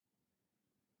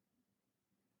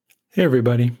Hey,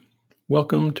 everybody.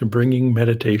 Welcome to Bringing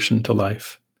Meditation to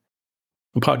Life,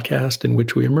 a podcast in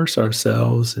which we immerse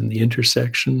ourselves in the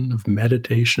intersection of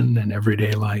meditation and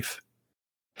everyday life,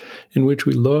 in which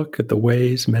we look at the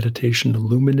ways meditation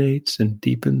illuminates and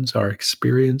deepens our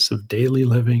experience of daily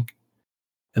living,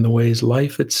 and the ways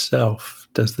life itself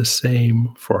does the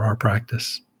same for our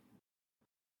practice.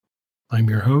 I'm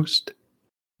your host,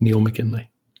 Neil McKinley.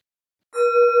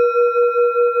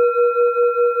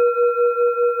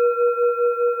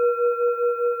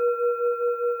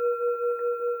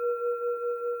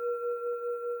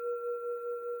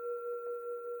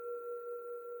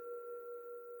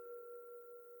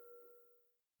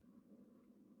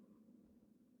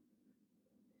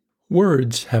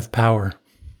 Words have power.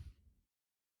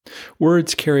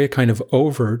 Words carry a kind of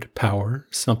overt power,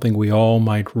 something we all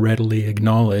might readily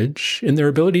acknowledge, in their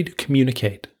ability to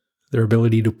communicate, their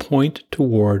ability to point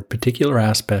toward particular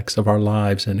aspects of our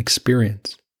lives and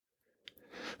experience.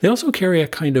 They also carry a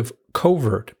kind of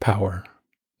covert power.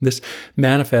 This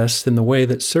manifests in the way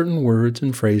that certain words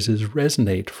and phrases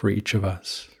resonate for each of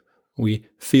us. We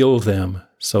feel them,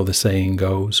 so the saying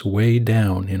goes, way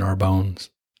down in our bones.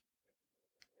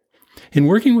 In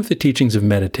working with the teachings of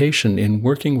meditation, in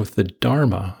working with the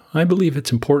Dharma, I believe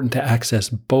it's important to access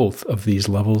both of these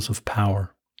levels of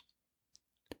power.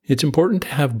 It's important to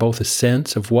have both a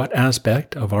sense of what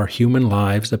aspect of our human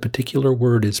lives a particular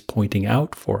word is pointing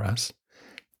out for us,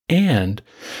 and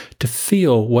to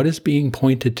feel what is being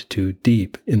pointed to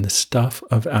deep in the stuff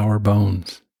of our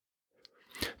bones.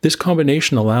 This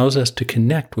combination allows us to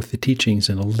connect with the teachings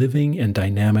in a living and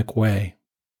dynamic way.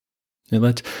 It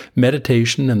lets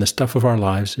meditation and the stuff of our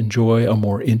lives enjoy a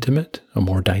more intimate, a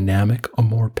more dynamic, a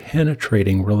more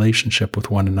penetrating relationship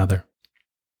with one another.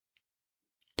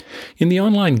 In the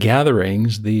online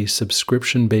gatherings, the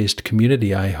subscription-based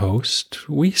community I host,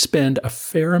 we spend a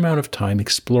fair amount of time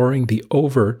exploring the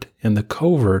overt and the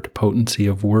covert potency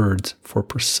of words for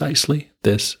precisely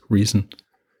this reason.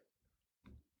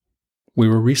 We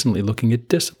were recently looking at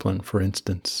discipline, for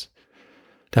instance.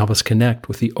 To help us connect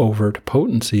with the overt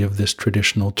potency of this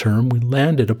traditional term, we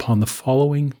landed upon the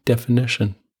following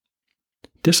definition.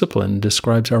 Discipline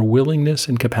describes our willingness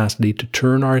and capacity to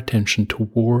turn our attention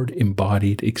toward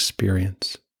embodied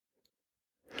experience.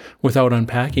 Without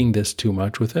unpacking this too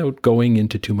much, without going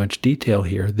into too much detail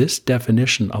here, this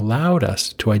definition allowed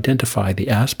us to identify the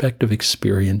aspect of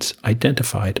experience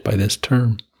identified by this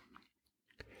term.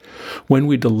 When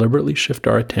we deliberately shift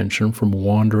our attention from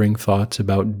wandering thoughts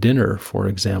about dinner, for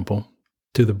example,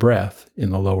 to the breath in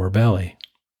the lower belly,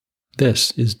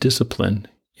 this is discipline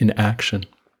in action.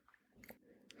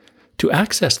 To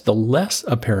access the less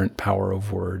apparent power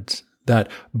of words, that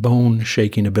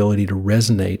bone-shaking ability to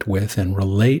resonate with and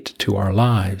relate to our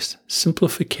lives,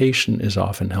 simplification is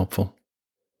often helpful.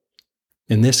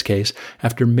 In this case,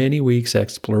 after many weeks'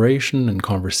 exploration and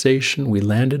conversation, we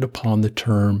landed upon the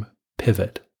term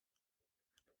pivot.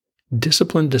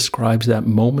 Discipline describes that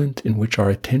moment in which our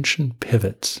attention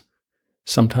pivots,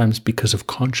 sometimes because of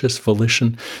conscious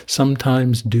volition,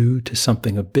 sometimes due to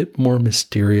something a bit more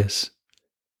mysterious.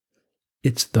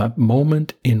 It's that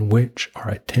moment in which our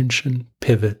attention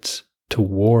pivots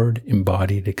toward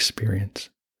embodied experience.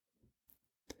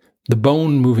 The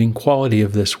bone-moving quality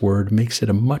of this word makes it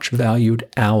a much valued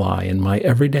ally in my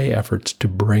everyday efforts to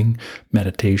bring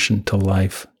meditation to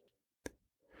life.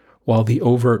 While the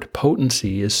overt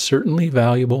potency is certainly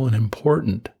valuable and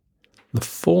important, the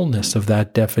fullness of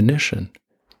that definition,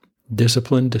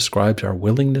 discipline describes our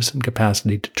willingness and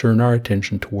capacity to turn our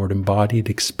attention toward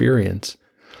embodied experience,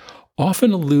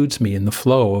 often eludes me in the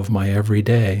flow of my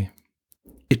everyday.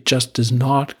 It just does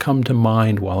not come to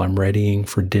mind while I'm readying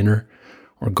for dinner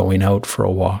or going out for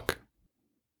a walk.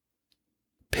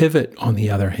 Pivot, on the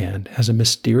other hand, has a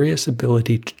mysterious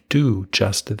ability to do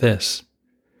just this.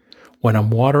 When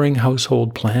I'm watering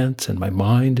household plants and my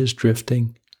mind is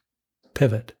drifting,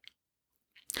 pivot.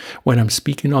 When I'm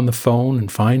speaking on the phone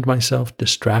and find myself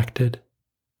distracted,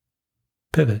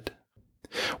 pivot.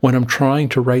 When I'm trying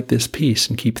to write this piece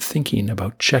and keep thinking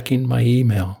about checking my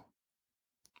email,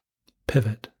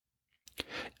 pivot.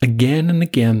 Again and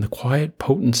again, the quiet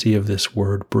potency of this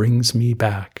word brings me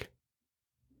back.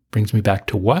 Brings me back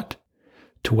to what?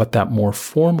 To what that more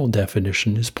formal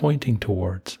definition is pointing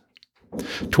towards.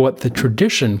 To what the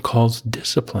tradition calls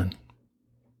discipline,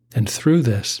 and through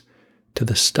this, to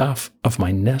the stuff of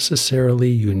my necessarily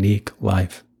unique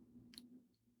life.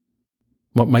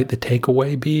 What might the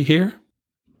takeaway be here?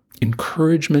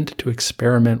 Encouragement to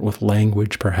experiment with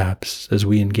language, perhaps, as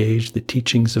we engage the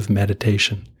teachings of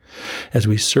meditation, as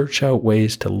we search out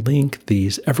ways to link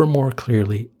these ever more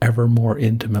clearly, ever more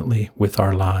intimately with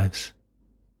our lives.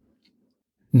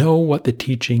 Know what the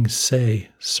teachings say,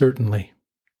 certainly.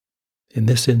 In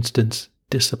this instance,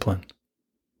 discipline.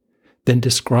 Then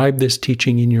describe this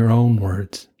teaching in your own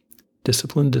words.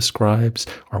 Discipline describes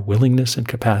our willingness and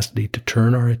capacity to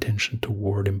turn our attention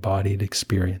toward embodied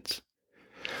experience.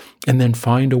 And then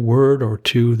find a word or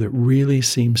two that really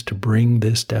seems to bring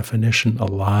this definition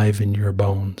alive in your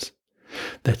bones,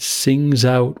 that sings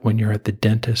out when you're at the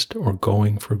dentist or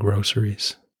going for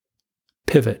groceries.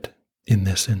 Pivot in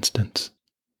this instance.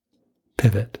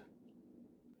 Pivot.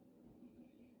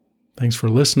 Thanks for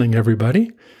listening,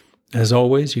 everybody. As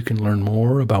always, you can learn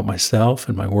more about myself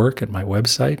and my work at my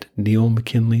website,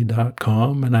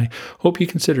 neilmckinley.com, and I hope you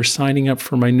consider signing up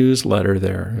for my newsletter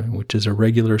there, which is a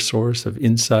regular source of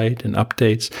insight and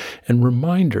updates and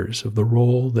reminders of the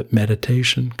role that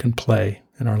meditation can play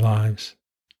in our lives.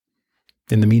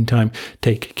 In the meantime,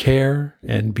 take care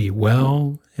and be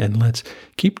well, and let's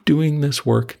keep doing this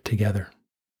work together.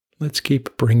 Let's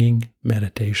keep bringing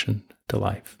meditation to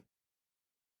life.